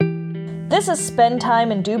This is Spend Time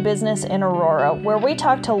and Do Business in Aurora, where we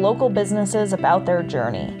talk to local businesses about their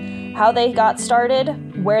journey, how they got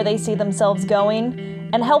started, where they see themselves going,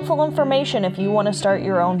 and helpful information if you want to start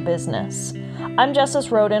your own business. I'm Justice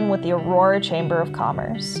Roden with the Aurora Chamber of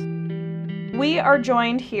Commerce. We are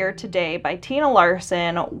joined here today by Tina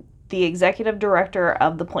Larson, the Executive Director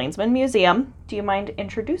of the Plainsman Museum. Do you mind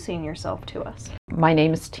introducing yourself to us? My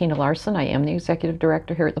name is Tina Larson. I am the Executive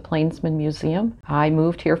Director here at the Plainsman Museum. I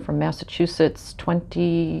moved here from Massachusetts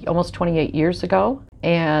almost 28 years ago,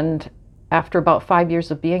 and after about 5 years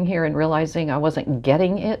of being here and realizing I wasn't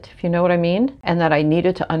getting it, if you know what I mean, and that I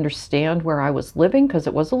needed to understand where I was living because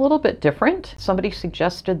it was a little bit different, somebody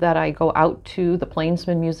suggested that I go out to the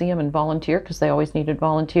Plainsman Museum and volunteer because they always needed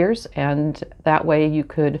volunteers, and that way you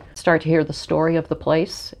could start to hear the story of the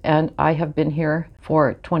place. And I have been here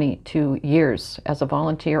for 22 years as a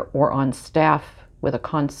volunteer or on staff with a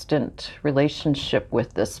constant relationship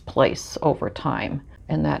with this place over time.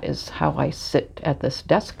 And that is how I sit at this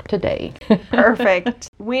desk today. Perfect.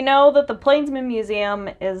 We know that the Plainsman Museum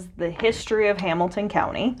is the history of Hamilton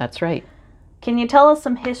County. That's right. Can you tell us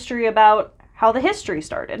some history about how the history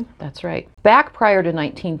started? That's right. Back prior to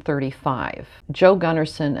 1935, Joe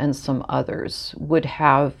Gunnarsson and some others would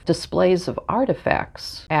have displays of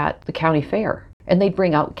artifacts at the county fair. And they'd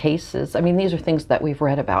bring out cases. I mean, these are things that we've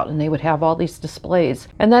read about, and they would have all these displays.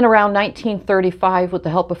 And then around 1935, with the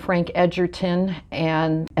help of Frank Edgerton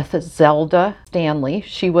and Zelda Stanley,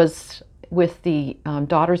 she was with the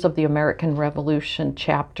Daughters of the American Revolution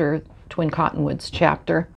chapter, Twin Cottonwoods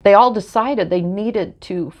chapter. They all decided they needed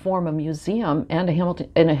to form a museum and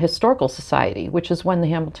a historical society, which is when the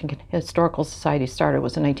Hamilton Historical Society started,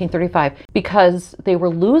 was in 1935, because they were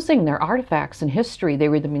losing their artifacts and history. They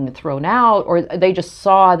were either being thrown out, or they just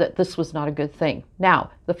saw that this was not a good thing.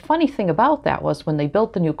 Now, the funny thing about that was when they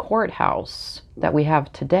built the new courthouse that we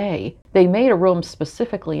have today, they made a room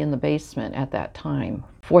specifically in the basement at that time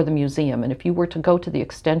for the museum. And if you were to go to the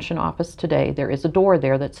extension office today, there is a door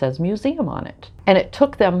there that says museum on it. And it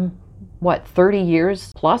took them, 30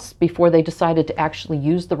 years plus before they decided to actually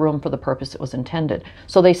use the room for the purpose it was intended.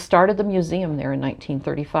 So they started the museum there in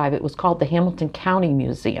 1935. It was called the Hamilton County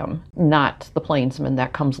Museum, not the Plainsman.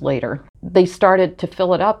 That comes later. They started to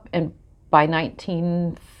fill it up, and by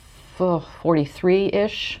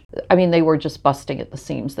 1943-ish, I mean, they were just busting at the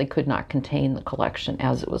seams. They could not contain the collection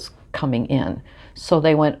as it was coming in. So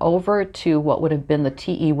they went over to what would have been the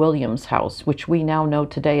T.E. Williams House, which we now know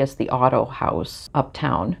today as the Auto House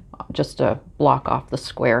uptown, just a block off the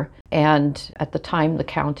square. And at the time, the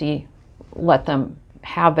county let them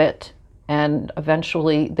have it, and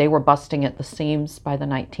eventually they were busting at the seams by the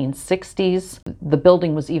 1960s. The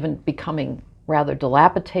building was even becoming rather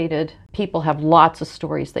dilapidated. People have lots of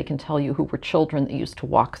stories they can tell you who were children that used to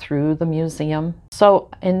walk through the museum. So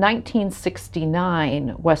in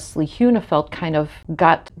 1969, Wesley Hunefeld kind of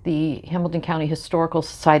got the Hamilton County Historical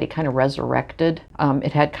Society kind of resurrected.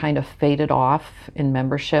 It had kind of faded off in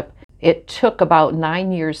membership. It took about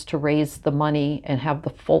 9 years to raise the money and have the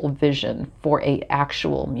full vision for an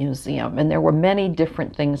actual museum. And there were many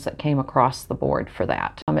different things that came across the board for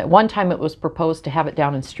that. At one time it was proposed to have it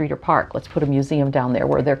down in Streeter Park. Let's put a museum down there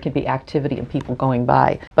where there could be activity and people going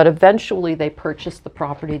by. But eventually they purchased the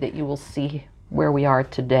property that you will see where we are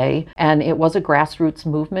today. And it was a grassroots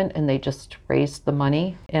movement, and they just raised the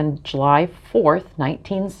money. And July 4th,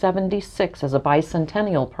 1976, as a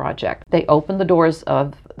bicentennial project, they opened the doors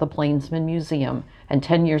of the Plainsman Museum. And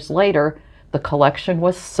 10 years later, the collection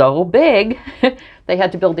was so big, they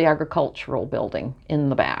had to build the agricultural building in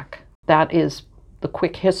the back. That is the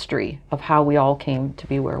quick history of how we all came to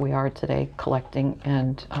be where we are today, collecting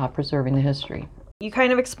and preserving the history. You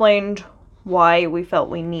kind of explained why we felt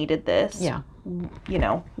we needed this. Yeah. You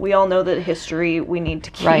know, we all know that history we need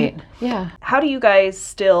to keep. Right, yeah. How do you guys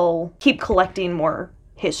still keep collecting more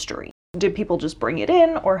history? Do people just bring it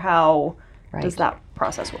in, or how does that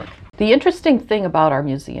process work? The interesting thing about our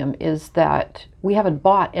museum is that we haven't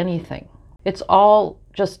bought anything. It's all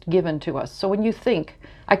just given to us. So when you think,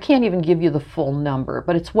 I can't even give you the full number,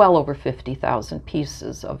 but it's well over 50,000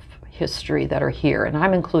 pieces of history that are here. And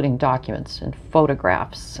I'm including documents and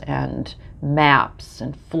photographs and maps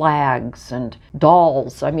and flags and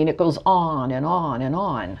dolls. I mean, it goes on and on and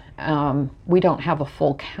on. We don't have a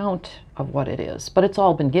full count of what it is, but it's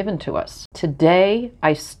all been given to us. Today,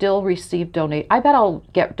 I still receive I bet I'll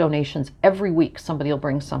get donations every week. Somebody will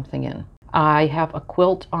bring something in. I have a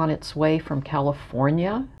quilt on its way from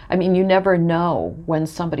California. I mean, you never know when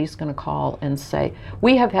somebody's going to call and say,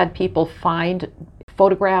 we have had people find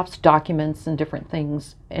photographs, documents, and different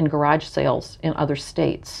things in garage sales in other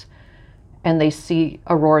states. and they see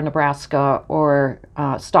Aurora, Nebraska, or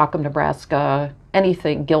Stockholm, Nebraska,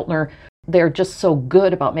 anything, Giltner, they're just so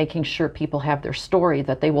good about making sure people have their story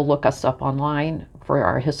that they will look us up online for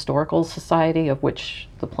our historical society, of which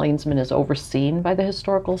the Plainsman is overseen by the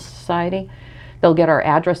Historical Society. They'll get our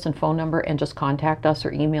address and phone number and just contact us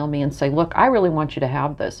or email me and say, look, I really want you to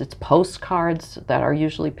have this. It's postcards that are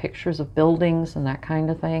usually pictures of buildings and that kind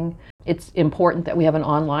of thing. It's important that we have an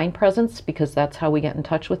online presence because that's how we get in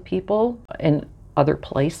touch with people in other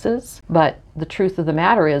places. But the truth of the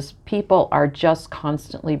matter is people are just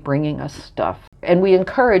constantly bringing us stuff. And we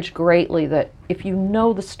encourage greatly that if you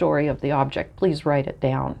know the story of the object, please write it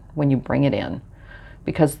down when you bring it in,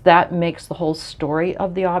 because that makes the whole story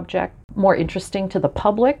of the object more interesting to the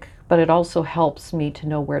public, but it also helps me to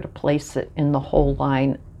know where to place it in the whole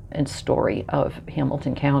line and story of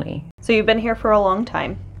Hamilton County. So you've been here for a long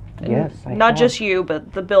time. Yes, Not just you,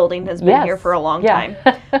 but the building has been here for a long time.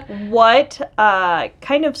 What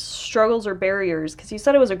kind of struggles or barriers, because you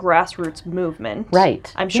said it was a grassroots movement.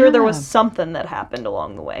 Right. I'm sure there was something that happened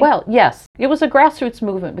along the way. Well, yes, it was a grassroots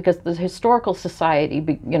movement because the Historical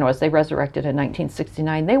Society, as they resurrected in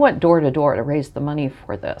 1969, they went door to door to raise the money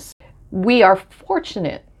for this. We are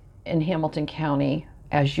fortunate in Hamilton County,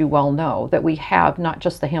 as you well know, that we have not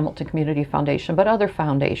just the Hamilton Community Foundation, but other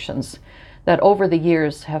foundations that over the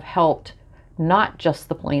years have helped not just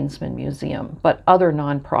the Plainsman Museum, but other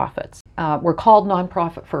nonprofits. We're called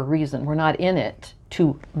nonprofit for a reason. We're not in it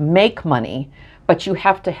to make money, but you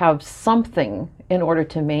have to have something in order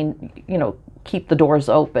to keep the doors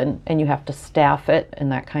open, and you have to staff it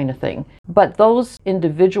and that kind of thing. But those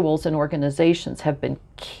individuals and organizations have been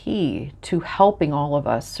key to helping all of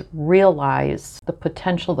us realize the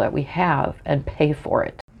potential that we have and pay for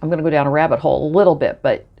it. I'm going to go down a rabbit hole a little bit,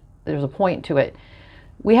 but there's a point to it.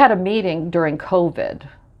 We had a meeting during COVID,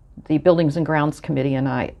 the Buildings and Grounds Committee and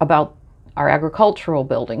I, about our agricultural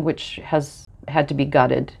building, which has had to be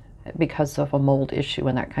gutted because of a mold issue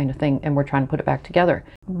and that kind of thing, and we're trying to put it back together.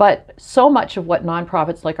 But so much of what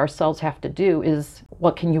nonprofits like ourselves have to do is,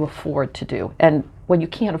 what can you afford to do? And when you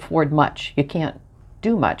can't afford much, you can't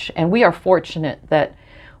do much. And we are fortunate that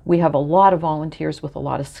we have a lot of volunteers with a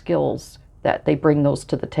lot of skills that they bring those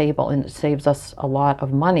to the table, and it saves us a lot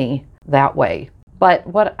of money that way. But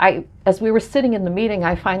as we were sitting in the meeting,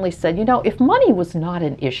 I finally said, if money was not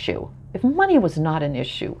an issue,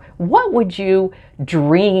 what would you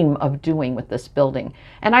dream of doing with this building?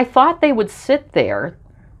 And I thought they would sit there,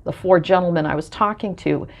 the four gentlemen I was talking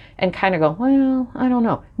to, and kind of go, well, I don't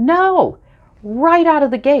know. No, right out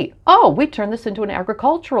of the gate. Oh, we turn this into an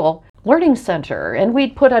agricultural learning center, and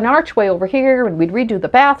we'd put an archway over here, and we'd redo the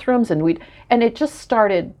bathrooms, and it just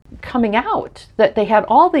started coming out that they had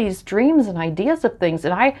all these dreams and ideas of things,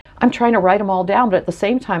 and I'm trying to write them all down, but at the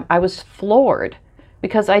same time I was floored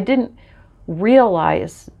because I didn't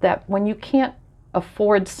realize that when you can't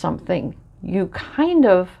afford something, you kind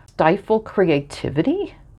of stifle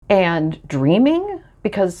creativity and dreaming,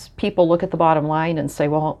 because people look at the bottom line and say,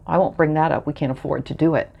 well, I won't bring that up, we can't afford to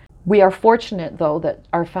do it. We are fortunate, though, that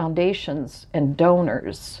our foundations and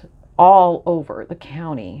donors all over the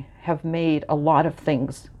county have made a lot of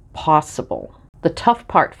things possible. The tough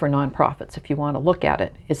part for nonprofits, if you want to look at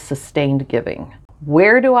it, is sustained giving.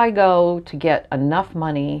 Where do I go to get enough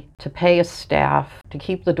money to pay a staff, to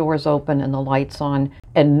keep the doors open and the lights on,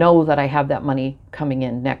 and know that I have that money coming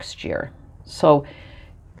in next year? So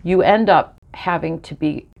you end up having to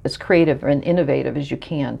be as creative and innovative as you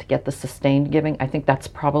can to get the sustained giving. I think that's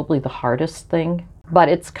probably the hardest thing, but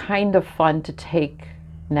it's kind of fun to take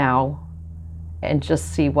now and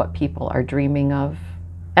just see what people are dreaming of.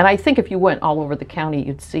 And I think if you went all over the county,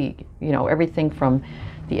 you'd see, everything from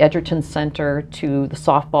the Edgerton Center to the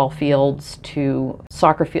softball fields to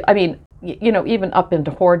soccer field. I mean, even up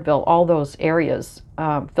into Hordeville, all those areas,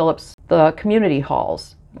 Phillips, the community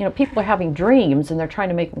halls. People are having dreams and they're trying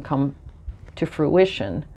to make them come to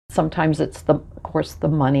fruition. Sometimes it's of course the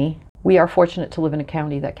money. We are fortunate to live in a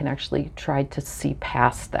county that can actually try to see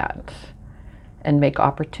past that and make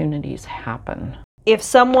opportunities happen. If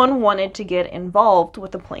someone wanted to get involved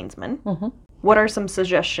with the Plainsman, what are some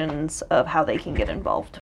suggestions of how they can get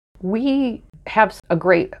involved? We have a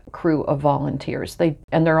great crew of volunteers.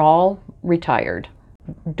 They're all retired.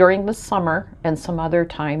 During the summer and some other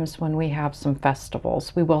times when we have some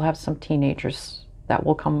festivals, we will have some teenagers that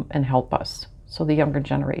will come and help us. So the younger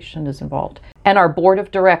generation is involved. And our board of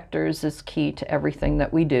directors is key to everything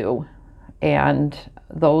that we do. And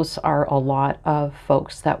those are a lot of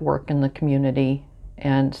folks that work in the community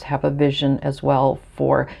and have a vision as well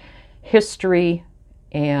for history,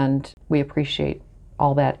 and we appreciate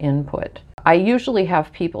all that input. I usually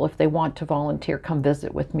have people, if they want to volunteer, come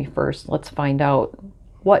visit with me first. Let's find out,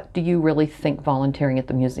 what do you really think volunteering at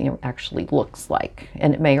the museum actually looks like?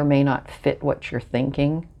 And it may or may not fit what you're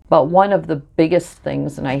thinking. But one of the biggest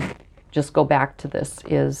things, and I just go back to this,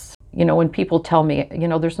 is, when people tell me,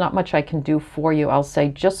 there's not much I can do for you, I'll say,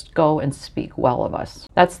 just go and speak well of us.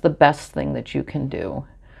 That's the best thing that you can do.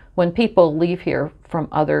 When people leave here from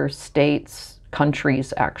other states,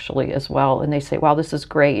 countries actually as well, and they say, wow, this is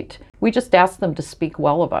great, we just ask them to speak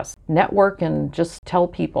well of us. Network and just tell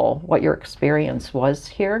people what your experience was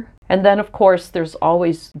here. And then, of course, there's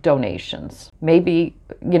always donations. Maybe,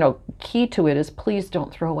 key to it is, please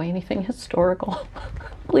don't throw away anything historical.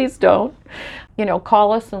 Please don't.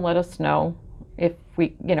 Call us and let us know if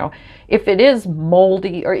if it is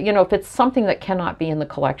moldy, or, if it's something that cannot be in the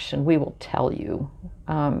collection, we will tell you.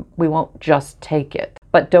 We won't just take it.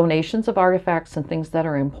 But donations of artifacts and things that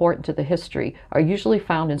are important to the history are usually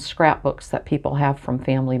found in scrapbooks that people have from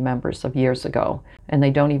family members of years ago. And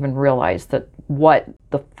they don't even realize that what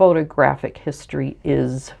the photographic history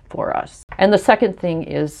is for us. And the second thing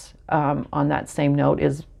is, on that same note,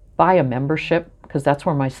 is buy a membership, because that's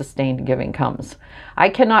where my sustained giving comes. I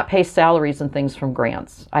cannot pay salaries and things from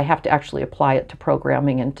grants. I have to actually apply it to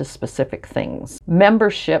programming and to specific things.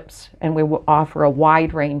 Memberships, and we will offer a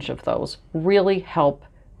wide range of those, really help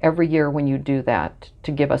every year when you do that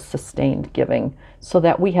to give us sustained giving, so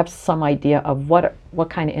that we have some idea of what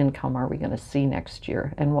kind of income are we going to see next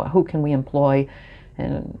year, and who can we employ,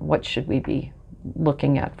 and what should we be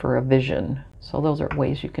looking at for a vision. So those are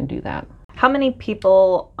ways you can do that. How many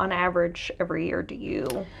people on average every year do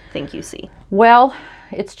you think you see? Well,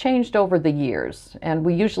 it's changed over the years, and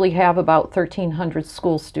we usually have about 1,300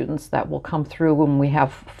 school students that will come through when we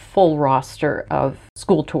have full roster of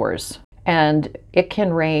school tours. And it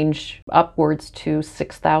can range upwards to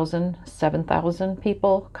 6,000, 7,000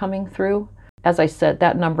 people coming through. As I said,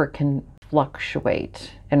 that number can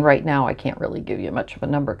fluctuate. And right now I can't really give you much of a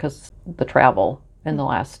number because the travel in the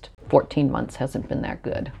last 14 months hasn't been that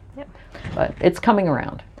good. Yep. But it's coming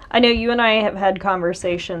around. I know you and I have had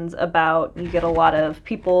conversations about, you get a lot of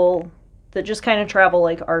people that just kind of travel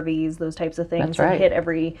like RVs, those types of things. That's right. And hit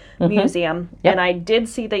every museum. Yep. And I did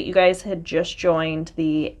see that you guys had just joined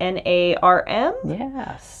the NARM.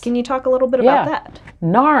 Yes. Can you talk a little bit about that?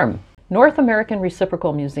 NARM, North American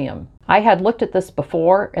Reciprocal Museum. I had looked at this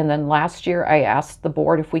before, and then last year I asked the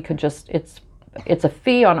board if we could just, it's a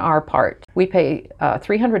fee on our part. We pay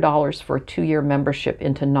 $300 for a 2-year membership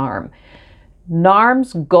into NARM.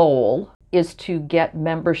 NARM's goal is to get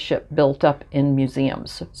membership built up in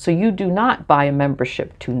museums. So you do not buy a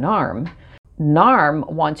membership to NARM. NARM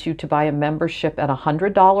wants you to buy a membership at a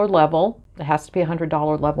 $100 level. It has to be a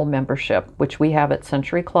 $100 level membership, which we have at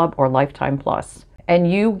Century Club or Lifetime Plus. And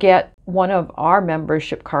you get one of our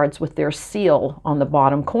membership cards with their seal on the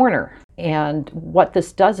bottom corner. And what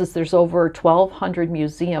this does is, there's over 1,200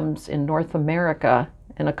 museums in North America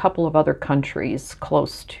and a couple of other countries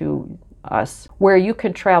close to us where you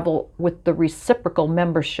can travel with the reciprocal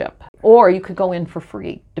membership, or you could go in for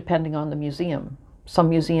free depending on the museum. Some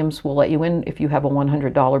museums will let you in if you have a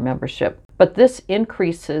 $100 membership, but this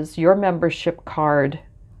increases your membership card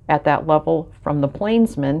at that level from the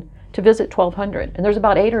Plainsman to visit 1,200. And there's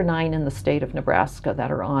about 8 or 9 in the state of Nebraska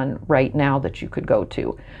that are on right now that you could go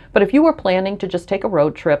to. But if you were planning to just take a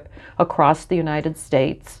road trip across the United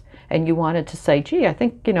States and you wanted to say, gee, I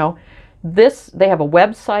think, this, they have a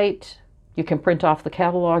website. You can print off the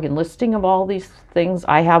catalog and listing of all these things.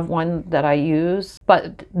 I have one that I use.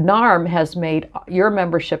 But NARM has made your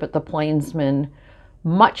membership at the Plainsman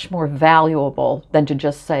much more valuable than to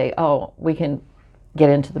just say, oh, we can get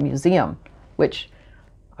into the museum, which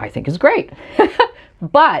I think is great.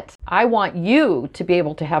 But I want you to be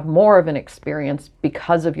able to have more of an experience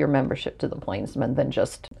because of your membership to the Plainsman than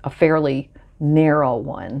just a fairly narrow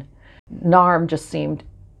one. NARM just seemed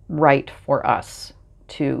right for us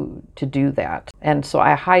to do that. And so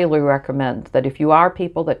I highly recommend that if you are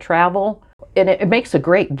people that travel, and it makes a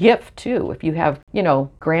great gift too, if you have,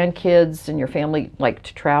 grandkids and your family like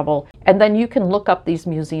to travel, and then you can look up these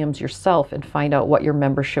museums yourself and find out what your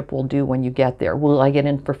membership will do when you get there. Will I get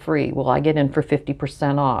in for free? Will I get in for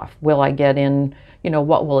 50% off? Will I get in,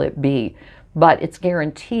 what will it be? But it's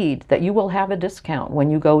guaranteed that you will have a discount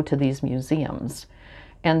when you go to these museums.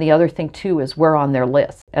 And the other thing too is we're on their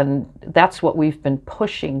list, and that's what we've been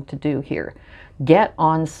pushing to do here.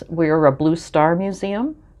 We're a Blue Star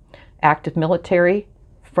Museum, active military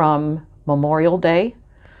from Memorial Day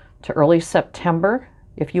to early September.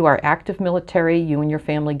 If you are active military, you and your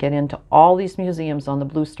family get into all these museums on the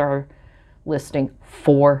Blue Star listing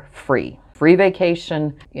for free. free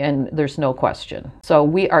vacation, and there's no question. So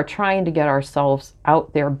we are trying to get ourselves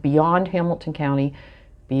out there beyond Hamilton County,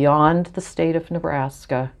 beyond the state of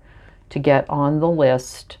Nebraska, to get on the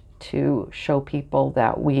list to show people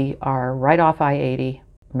that we are right off I-80,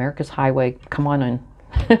 America's highway. Come on in.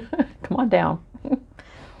 Come on down.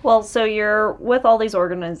 Well, so you're with all these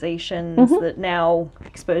organizations that now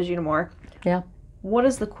expose you to more. Yeah. What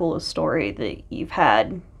is the coolest story that you've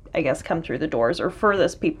had, I guess, come through the doors, or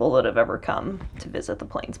furthest people that have ever come to visit the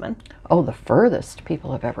Plainsman? Oh, the furthest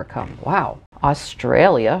people have ever come. Wow.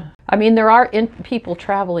 Australia. I mean, there are people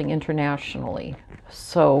traveling internationally.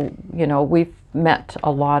 So, you know, we've met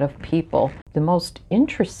a lot of people. The most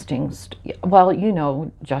interesting, well, you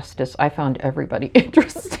know, Justice, I found everybody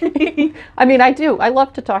interesting. I mean, I do. I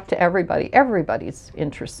love to talk to everybody. Everybody's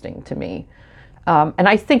interesting to me. And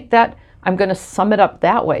I think that I'm going to sum it up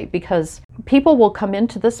that way, because people will come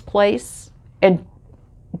into this place and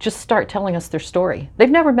just start telling us their story. They've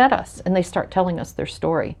never met us, and they start telling us their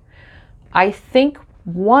story. I think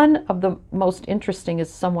one of the most interesting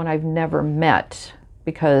is someone I've never met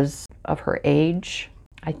because of her age.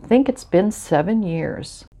 I think it's been 7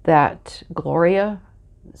 years that Gloria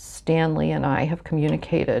Stanley and I have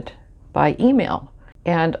communicated by email.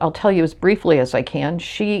 And I'll tell you as briefly as I can,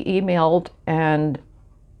 she emailed and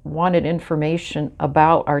wanted information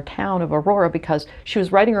about our town of Aurora because she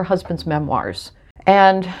was writing her husband's memoirs.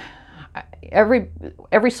 And every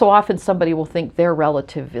so often somebody will think their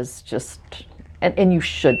relative is just, and you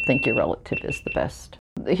should think your relative is the best.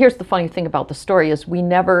 Here's the funny thing about the story is we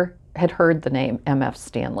never had heard the name M.F.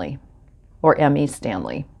 Stanley or M.E.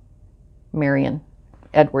 Stanley, Marion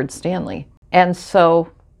Edward Stanley. And so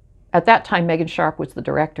at that time, Megan Sharp was the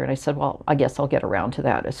director, and I said, well, I guess I'll get around to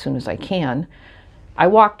that as soon as I can. I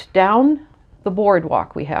walked down the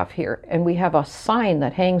boardwalk we have here, and we have a sign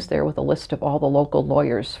that hangs there with a list of all the local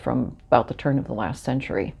lawyers from about the turn of the last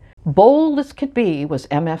century. Bold as could be was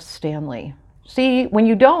M.F. Stanley. See, when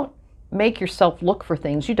you don't make yourself look for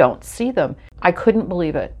things, you don't see them. I couldn't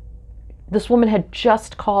believe it. This woman had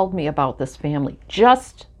just called me about this family,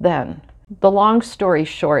 just then. The long story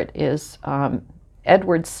short is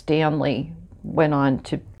Edward Stanley went on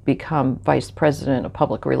to become Vice President of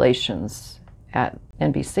Public Relations at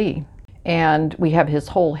NBC. And we have his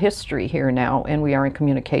whole history here now, and we are in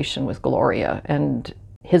communication with Gloria. And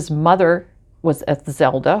his mother was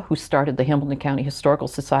Zelda, who started the Hamilton County Historical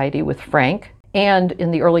Society with Frank. And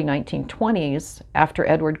in the early 1920s, after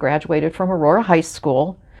Edward graduated from Aurora High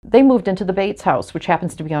School, they moved into the Bates house, which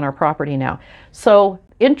happens to be on our property now. So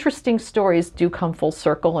interesting stories do come full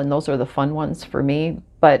circle, and those are the fun ones for me.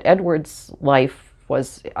 But Edward's life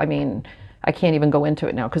was, I mean, I can't even go into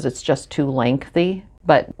it now because it's just too lengthy.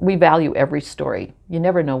 But we value every story. You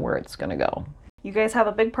never know where it's going to go. You guys have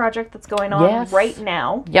a big project that's going on right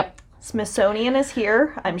now. Yep. Smithsonian is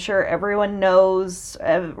here. I'm sure everyone knows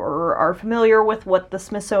or are familiar with what the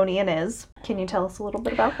Smithsonian is. Can you tell us a little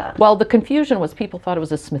bit about that? Well, the confusion was people thought it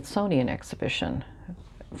was a Smithsonian exhibition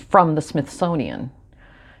from the Smithsonian,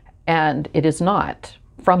 and it is not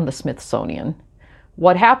from the Smithsonian.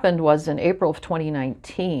 What happened was in April of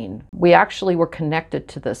 2019, we actually were connected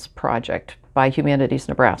to this project by Humanities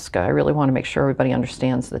Nebraska. I really want to make sure everybody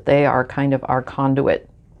understands that they are kind of our conduit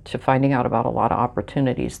to finding out about a lot of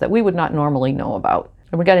opportunities that we would not normally know about.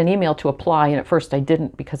 And we got an email to apply, and at first I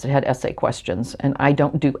didn't because it had essay questions, and I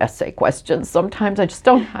don't do essay questions. Sometimes I just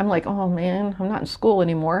don't. I'm like, oh man, I'm not in school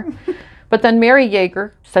anymore. But then Mary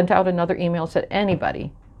Yeager sent out another email, said,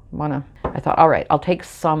 anybody wanna? I thought, all right, I'll take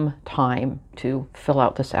some time to fill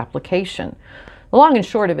out this application. The long and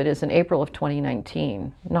short of it is in April of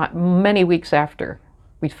 2019, not many weeks after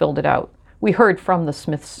we filled it out, we heard from the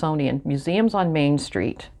Smithsonian Museums on Main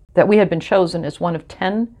Street that we had been chosen as one of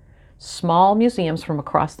 10 small museums from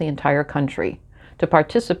across the entire country to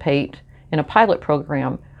participate in a pilot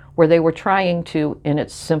program where they were trying to, in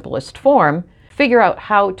its simplest form, figure out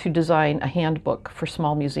how to design a handbook for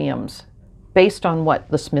small museums based on what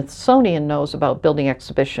the Smithsonian knows about building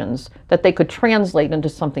exhibitions that they could translate into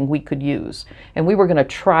something we could use. And we were going to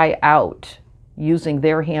try out using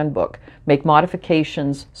their handbook, make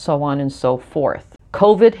modifications, so on and so forth.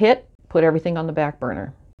 COVID hit, put everything on the back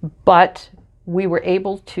burner. But we were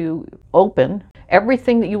able to open.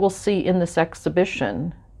 Everything that you will see in this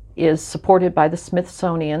exhibition is supported by the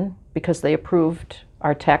Smithsonian because they approved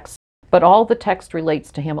our text. But all the text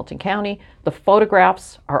relates to Hamilton County. The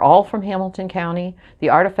photographs are all from Hamilton County. The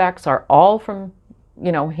artifacts are all from,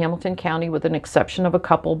 Hamilton County with an exception of a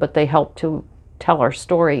couple, but they help to tell our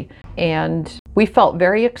story. And we felt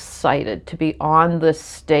very excited to be on this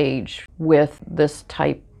stage with this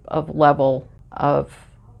type of level of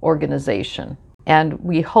organization. And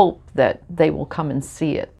we hope that they will come and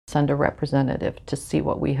see it, send a representative to see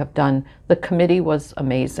what we have done. The committee was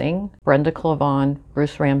amazing. Brenda Clavon,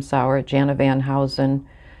 Bruce Ramsauer, Jana Van Housen,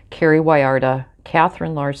 Carrie Wyarda,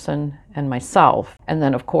 Catherine Larson, and myself. And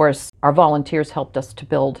then, of course, our volunteers helped us to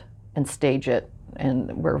build and stage it,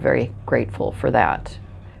 and we're very grateful for that.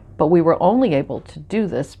 But we were only able to do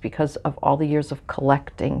this because of all the years of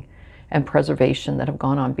collecting and preservation that have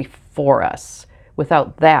gone on before us.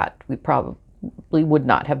 Without that, we probably would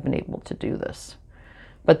not have been able to do this.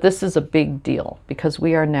 But this is a big deal because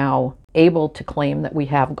we are now able to claim that we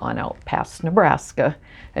have gone out past Nebraska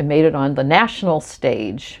and made it on the national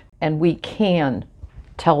stage, and we can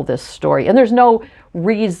tell this story. And there's no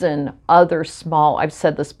reason other small, I've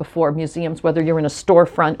said this before, museums, whether you're in a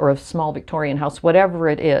storefront or a small Victorian house, whatever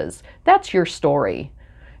it is, that's your story.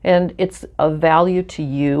 And it's of value to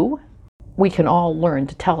you. We can all learn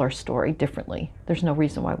to tell our story differently. There's no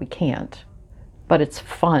reason why we can't. But it's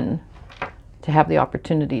fun to have the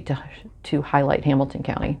opportunity to highlight Hamilton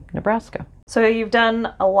County, Nebraska. So you've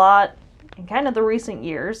done a lot in kind of the recent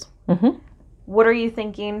years. Mm-hmm. What are you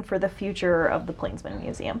thinking for the future of the Plainsman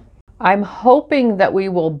Museum? I'm hoping that we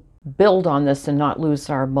will build on this and not lose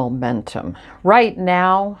our momentum. Right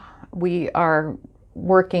now, we are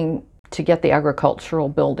working to get the agricultural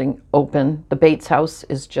building open. The Bates House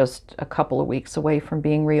is just a couple of weeks away from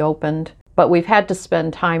being reopened. But we've had to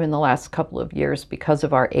spend time in the last couple of years because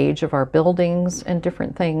of our age of our buildings and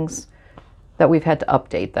different things that we've had to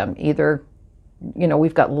update them. Either,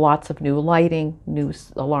 we've got lots of new lighting, new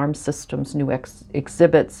alarm systems, new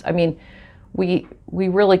exhibits. I mean, we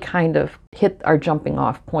really kind of hit our jumping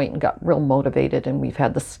off point and got real motivated, and we've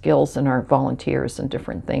had the skills in our volunteers and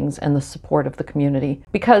different things and the support of the community.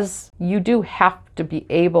 Because you do have to be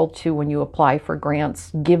able to, when you apply for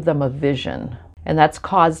grants, give them a vision. And that's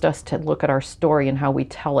caused us to look at our story and how we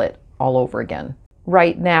tell it all over again.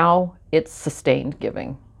 Right now, it's sustained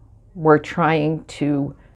giving. We're trying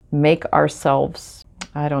to make ourselves,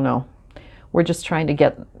 we're just trying to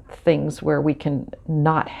get things where we can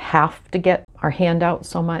not have to get our hand out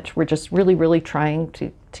so much. We're just really, really trying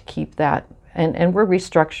to keep that. And we're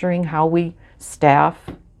restructuring how we staff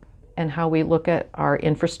and how we look at our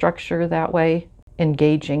infrastructure that way,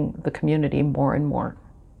 engaging the community more and more.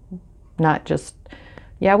 Not just,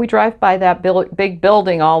 we drive by that big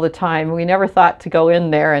building all the time. We never thought to go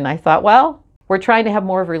in there. And I thought, well, we're trying to have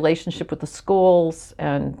more of a relationship with the schools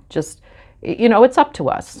and just, it's up to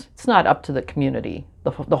us. It's not up to the community,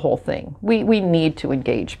 the whole thing. We need to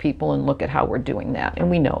engage people and look at how we're doing that.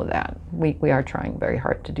 And we know that. We are trying very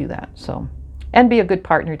hard to do that. So, and be a good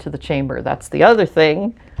partner to the chamber. That's the other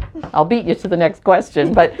thing. I'll beat you to the next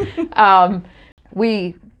question. But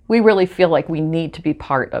we really feel like we need to be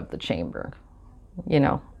part of the chamber.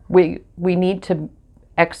 We need to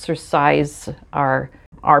exercise our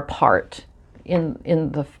part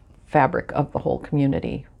in the fabric of the whole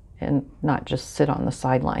community and not just sit on the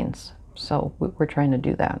sidelines. So we're trying to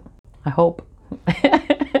do that. I hope.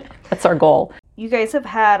 That's our goal. You guys have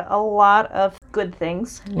had a lot of good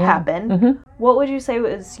things happen. Mm-hmm. What would you say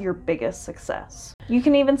was your biggest success? You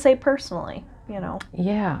can even say personally,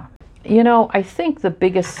 Yeah. I think the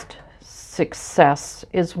biggest success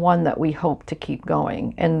is one that we hope to keep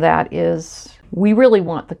going, and that is we really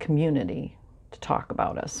want the community to talk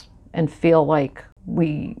about us and feel like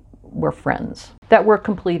we're friends, that we're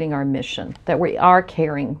completing our mission, that we are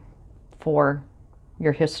caring for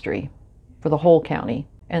your history, for the whole county,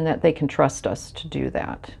 and that they can trust us to do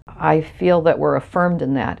that. I feel that we're affirmed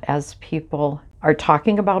in that as people are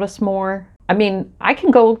talking about us more. I mean, I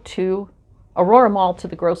can go to Aurora Mall to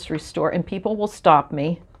the grocery store and people will stop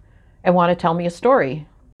me and want to tell me a story.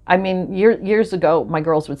 I mean, years ago, my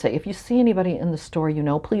girls would say, if you see anybody in the store,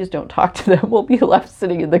 please don't talk to them. We'll be left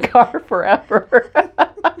sitting in the car forever.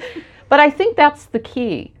 But I think that's the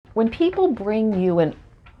key. When people bring you an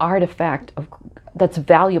artifact that's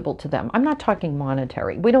valuable to them, I'm not talking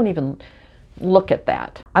monetary. We don't even look at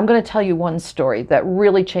that. I'm going to tell you one story that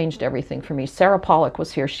really changed everything for me. Sarah Pollock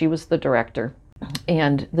was here. She was the director.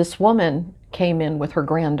 And this woman came in with her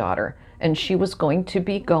granddaughter, and she was going to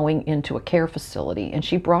be going into a care facility, and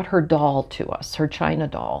she brought her doll to us, her China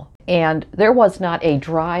doll. And there was not a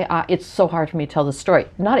dry eye. It's so hard for me to tell the story.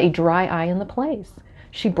 Not a dry eye in the place.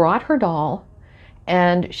 She brought her doll,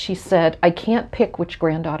 and she said, I can't pick which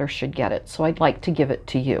granddaughter should get it, so I'd like to give it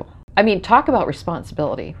to you. I mean, talk about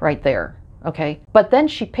responsibility right there. Okay. But then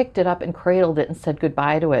she picked it up and cradled it and said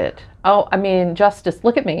goodbye to it. Oh, I mean, Justice,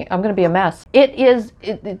 look at me. I'm going to be a mess.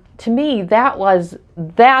 To me,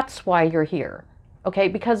 that's why you're here. Okay.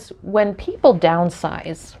 Because when people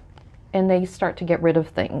downsize and they start to get rid of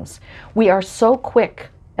things, we are so quick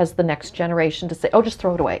as the next generation to say, oh, just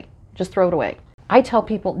throw it away. Just throw it away. I tell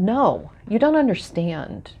people, no, you don't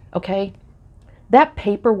understand, okay? That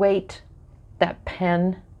paperweight, that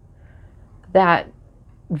pen, that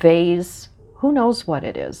vase, who knows what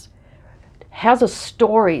it is, has a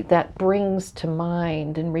story that brings to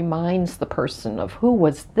mind and reminds the person of who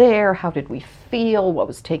was there, how did we feel, what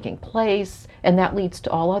was taking place, and that leads to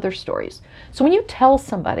all other stories. So when you tell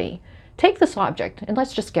somebody, take this object and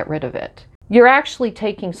let's just get rid of it, you're actually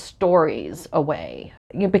taking stories away,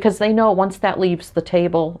 because they know once that leaves the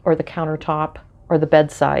table or the countertop or the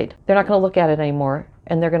bedside, they're not going to look at it anymore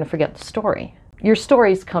and they're going to forget the story. Your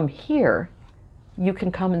stories come here. You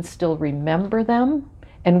can come and still remember them.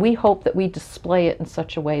 And we hope that we display it in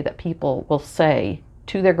such a way that people will say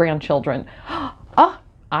to their grandchildren, oh,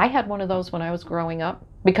 I had one of those when I was growing up.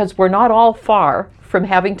 Because we're not all far from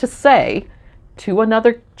having to say to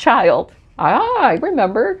another child, I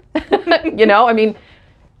remember. I mean,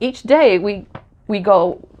 each day we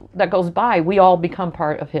go that goes by, we all become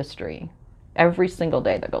part of history. Every single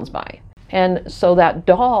day that goes by. And so that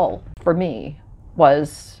doll, for me,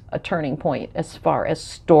 was a turning point as far as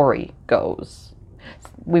story goes.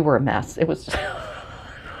 We were a mess. It was,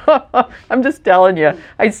 I'm just telling you,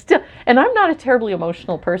 and I'm not a terribly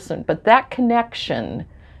emotional person, but that connection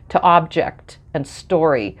to object and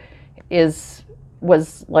story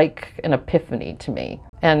was like an epiphany to me.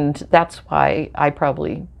 And that's why I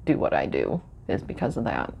probably do what I do, is because of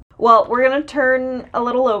that. Well, we're going to turn a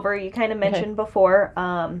little over. You kind of mentioned before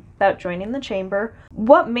about joining the chamber.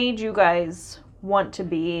 What made you guys want to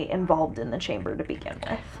be involved in the chamber to begin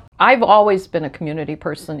with? I've always been a community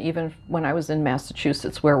person, even when I was in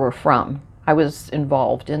Massachusetts, where we're from. I was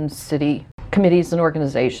involved in city committees and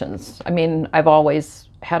organizations. I mean, I've always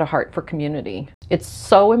had a heart for community. It's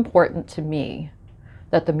so important to me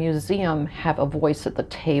that the museum have a voice at the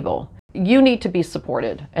table. You need to be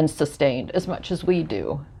supported and sustained as much as we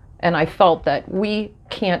do. And I felt that we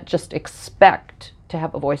can't just expect to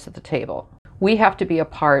have a voice at the table. We have to be a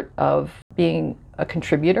part of being a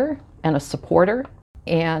contributor and a supporter,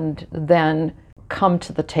 and then come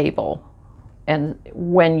to the table and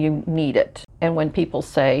when you need it, and when people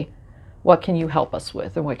say, what can you help us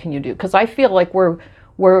with, and what can you do? Because I feel like we're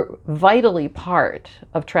vitally part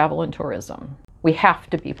of travel and tourism. We have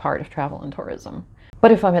to be part of travel and tourism.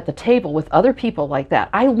 But if I'm at the table with other people like that,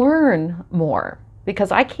 I learn more,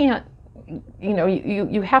 because I can't,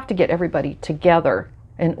 you have to get everybody together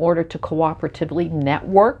in order to cooperatively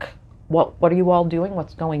network. What are you all doing?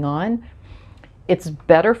 What's going on? It's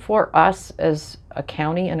better for us as a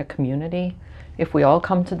county and a community if we all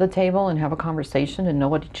come to the table and have a conversation and know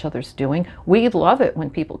what each other's doing. We love it when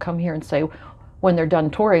people come here and say, when they're done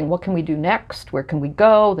touring, what can we do next? Where can we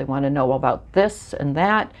go? They want to know about this and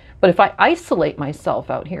that. But if I isolate myself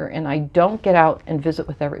out here and I don't get out and visit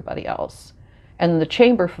with everybody else, and the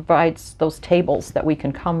chamber provides those tables that we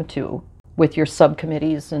can come to with your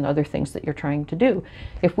subcommittees and other things that you're trying to do,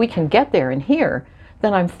 if we can get there and hear,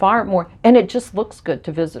 then I'm far more, and it just looks good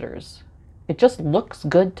to visitors. It just looks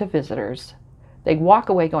good to visitors. They walk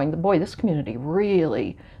away going, boy, this community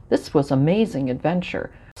really, this was amazing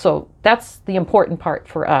adventure. So that's the important part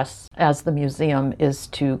for us as the museum, is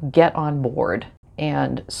to get on board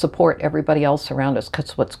and support everybody else around us,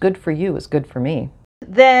 because what's good for you is good for me.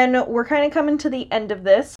 Then we're kind of coming to the end of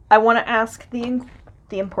this. I want to ask the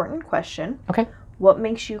important question. Okay. What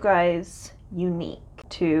makes you guys unique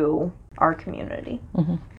to our community?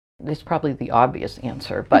 Mm-hmm. It's probably the obvious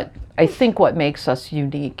answer, but I think what makes us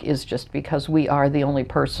unique is just because we are the only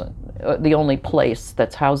place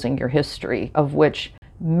that's housing your history, of which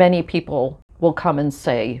many people will come and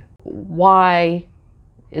say, why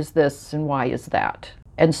is this and why is that?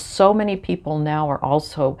 And so many people now are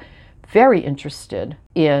also very interested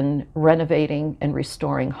in renovating and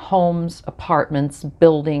restoring homes, apartments,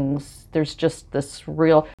 buildings. There's just this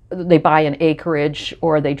real, they buy an acreage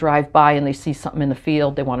or they drive by and they see something in the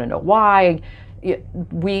field, they want to know why.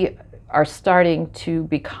 We are starting to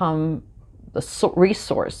become the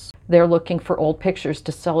resource. They're looking for old pictures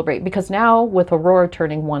to celebrate, because now with Aurora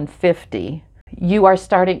turning 150,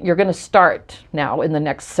 you're going to start now in the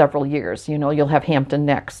next several years. You'll have Hampton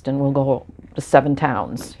next, and we'll go to 7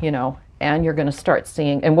 towns, and you're going to start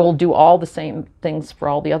seeing, and we'll do all the same things for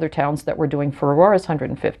all the other towns that we're doing for Aurora's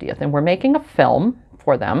 150th. And we're making a film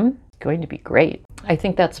for them. It's going to be great. I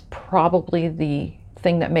think that's probably the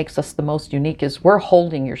thing that makes us the most unique, is we're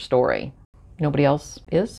holding your story. Nobody else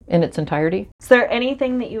is in its entirety. Is there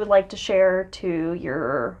anything that you would like to share to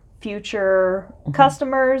your future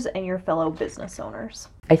customers and your fellow business owners?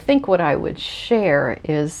 I think what I would share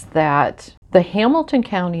is that the Hamilton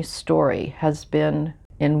County story has been,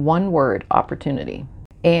 in one word, opportunity.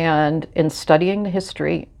 And in studying the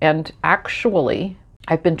history, and actually,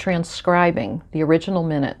 I've been transcribing the original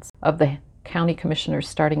minutes of the county commissioners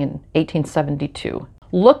starting in 1872,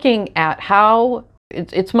 looking at how,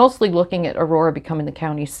 it's mostly looking at Aurora becoming the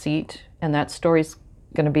county seat, and that story's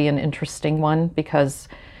going to be an interesting one because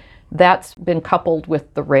that's been coupled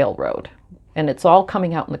with the railroad, and it's all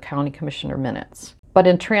coming out in the county commissioner minutes. But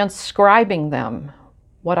in transcribing them,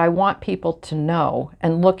 what I want people to know,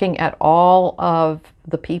 and looking at all of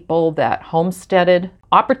the people that homesteaded,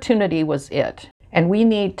 opportunity was it. And we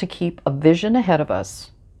need to keep a vision ahead of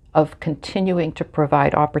us of continuing to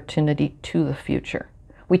provide opportunity to the future.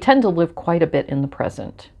 We tend to live quite a bit in the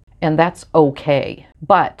present, and that's okay.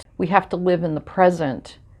 But we have to live in the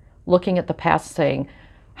present, looking at the past, saying,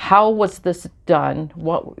 how was this done?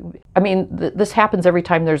 This happens every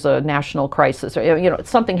time there's a national crisis, or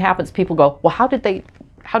something happens. People go, well, how did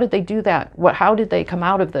they do that? How did they come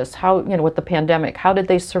out of this? With the pandemic, how did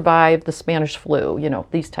they survive the Spanish flu?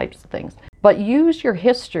 These types of things. But use your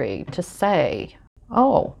history to say,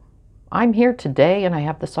 oh, I'm here today and I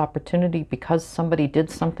have this opportunity because somebody did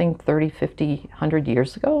something 30, 50, 100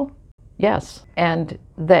 years ago. Yes. And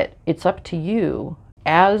that it's up to you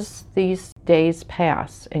as these days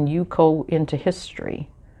pass and you go into history,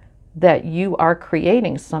 that you are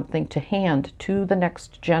creating something to hand to the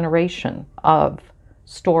next generation of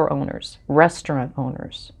store owners, restaurant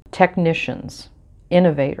owners, technicians,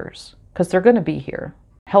 innovators, because they're going to be here,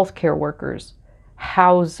 healthcare workers,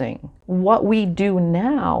 housing. What we do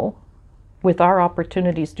now with our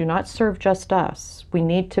opportunities do not serve just us. We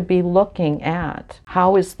need to be looking at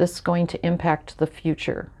how is this going to impact the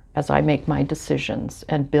future as I make my decisions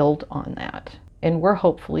and build on that. And we're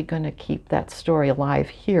hopefully going to keep that story alive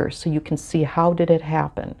here so you can see how did it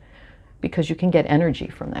happen, because you can get energy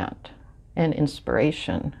from that and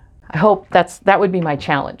inspiration. I hope that would be my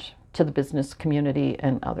challenge to the business community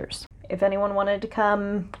and others. If anyone wanted to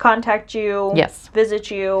come contact you, yes, visit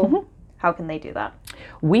you, how can they do that?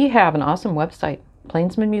 We have an awesome website,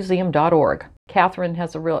 plainsmanmuseum.org. Catherine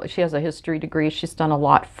she has a history degree. She's done a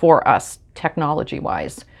lot for us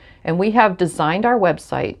technology-wise. And we have designed our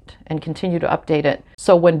website and continue to update it.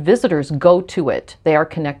 So when visitors go to it, they are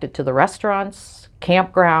connected to the restaurants,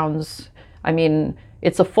 campgrounds.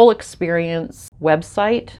 It's a full experience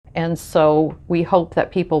website. And so we hope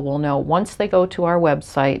that people will know once they go to our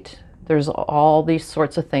website, there's all these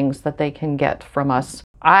sorts of things that they can get from us.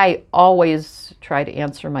 I always try to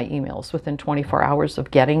answer my emails within 24 hours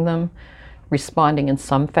of getting them, responding in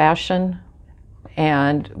some fashion.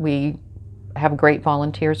 And we have great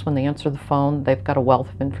volunteers when they answer the phone. They've got a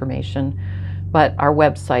wealth of information. But our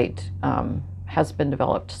website has been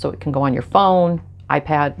developed so it can go on your phone,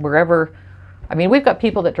 iPad, wherever. We've got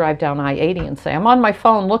people that drive down I-80 and say, I'm on my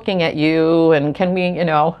phone looking at you, and can we,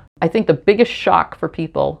 I think the biggest shock for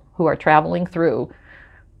people who are traveling through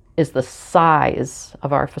is the size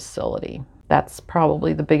of our facility. That's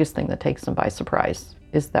probably the biggest thing that takes them by surprise,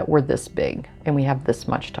 is that we're this big and we have this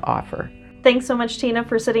much to offer. Thanks so much, Tina,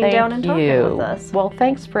 for sitting down and talking with us. Well,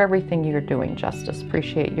 thanks for everything you're doing, Justice.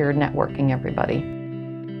 Appreciate your networking, everybody.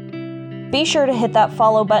 Be sure to hit that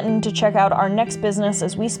follow button to check out our next business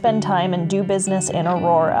as we spend time and do business in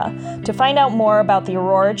Aurora. To find out more about the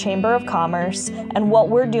Aurora Chamber of Commerce and what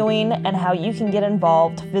we're doing and how you can get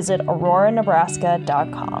involved, visit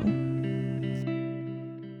auroranebraska.com.